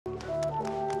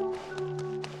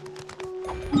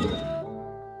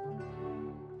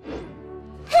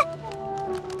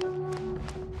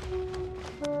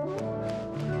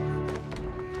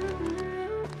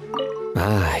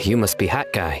you must be Hat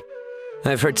Guy.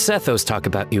 I've heard Sethos talk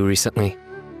about you recently.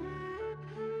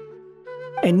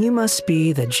 And you must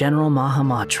be the General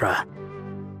Mahamatra.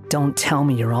 Don't tell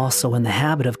me you're also in the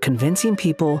habit of convincing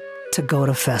people to go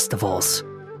to festivals.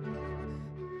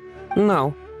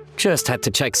 No, just had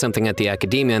to check something at the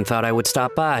academia and thought I would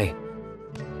stop by.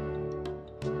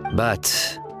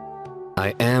 But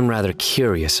I am rather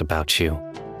curious about you.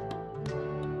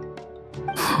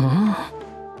 Huh?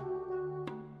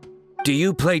 Do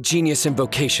you play Genius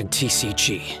Invocation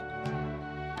TCG?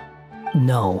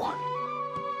 No.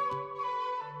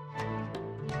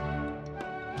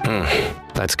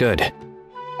 That's good.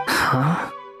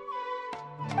 Huh?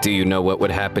 Do you know what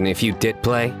would happen if you did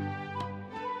play?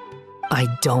 I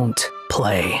don't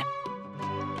play.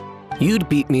 You'd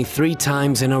beat me 3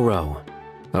 times in a row.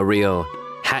 A real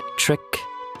hat trick.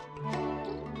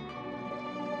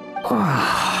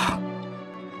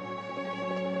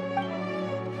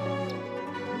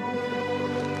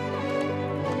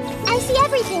 I see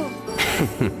everything.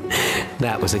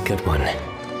 That was a good one.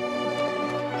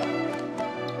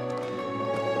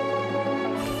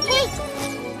 Hey!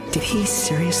 Did he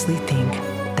seriously think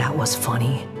that was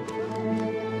funny?